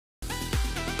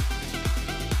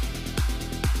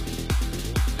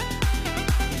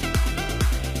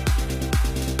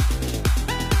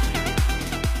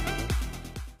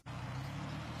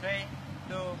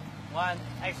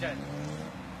question.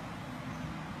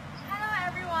 Hello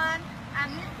everyone,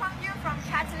 I'm Lin Kwang Yu from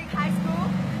Catholic High School,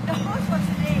 the host for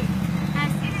today. As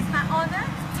it is my honor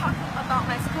to talk about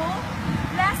my school,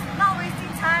 let's not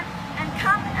wasting time and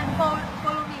come and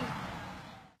follow me.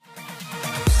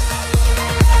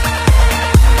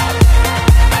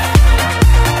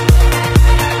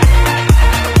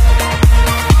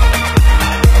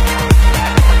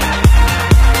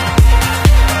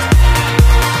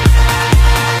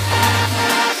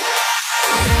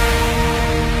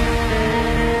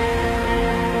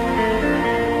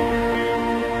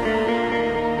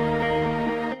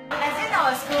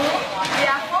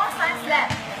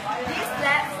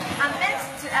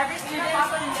 Every student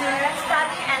to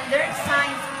study and learn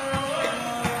science.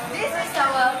 This is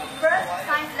our first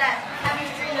science lab,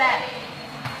 chemistry lab.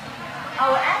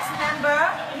 Our ex-member,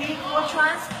 Lee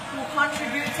Kuo-trans, who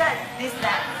contributed this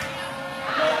lab.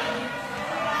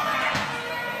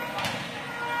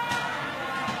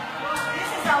 This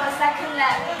is our second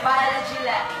lab, biology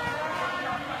lab.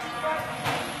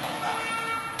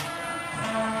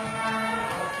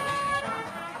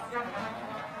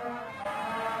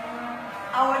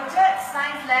 Our third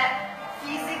science lab,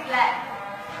 physics lab.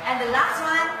 And the last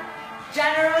one,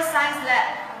 general science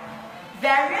lab.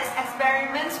 Various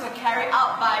experiments were carried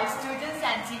out by students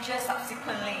and teachers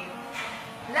subsequently.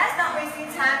 Let's not wasting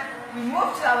time, we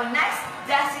move to our next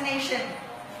destination.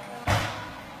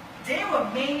 They were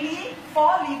mainly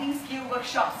 4 living skill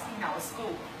workshops in our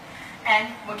school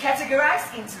and were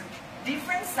categorized into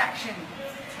different sections.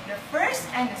 The first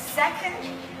and the second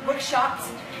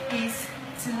workshops is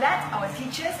to let our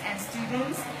teachers and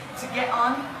students to get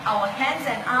on our hands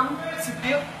and arms to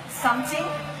build something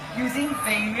using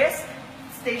various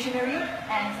stationery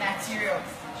and materials.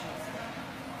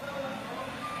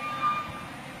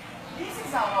 This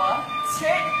is our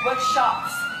third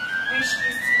workshops, which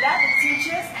is to let the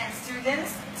teachers and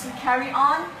students to carry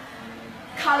on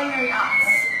culinary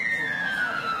arts.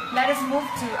 Let us move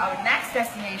to our next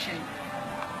destination.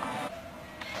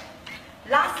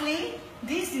 Lastly,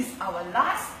 this is our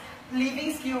last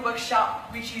living skill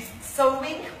workshop, which is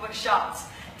sewing workshops.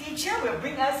 Teacher will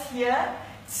bring us here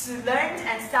to learn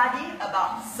and study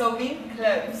about sewing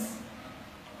clothes.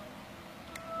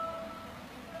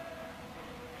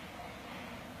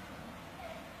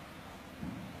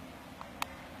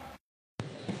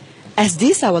 As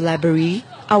this is our library,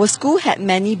 our school had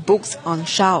many books on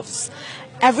shelves.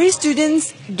 Every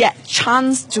student get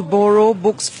chance to borrow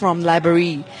books from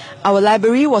library. Our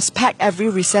library was packed every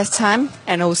recess time,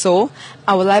 and also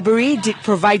our library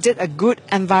provided a good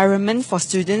environment for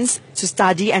students to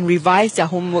study and revise their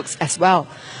homeworks as well.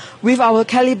 With our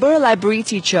caliber library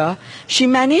teacher, she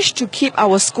managed to keep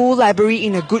our school library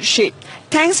in a good shape.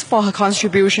 Thanks for her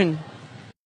contribution.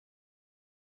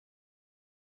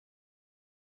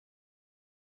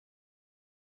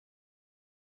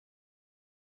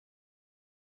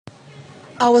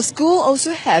 Our school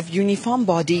also have uniform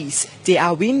bodies. They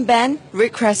are Wing Band,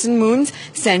 Red Crescent Moon,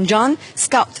 St. John,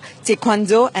 Scout,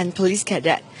 Taekwondo and Police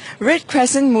Cadet. Red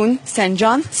Crescent Moon, St.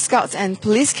 John, Scouts and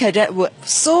Police Cadet were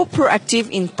so proactive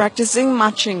in practicing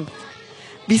marching.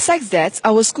 Besides that,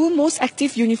 our school's most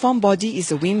active uniform body is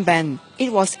the Wing Band.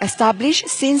 It was established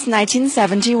since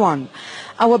 1971.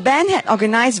 Our band had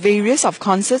organized various of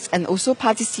concerts and also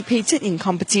participated in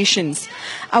competitions.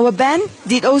 Our band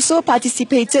did also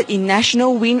participated in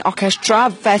National Wind Orchestra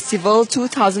Festival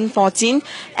 2014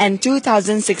 and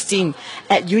 2016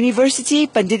 at University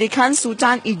Pendidikan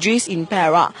Sultan Idris in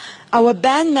Perak. Our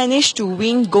band managed to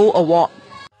win Gold Award.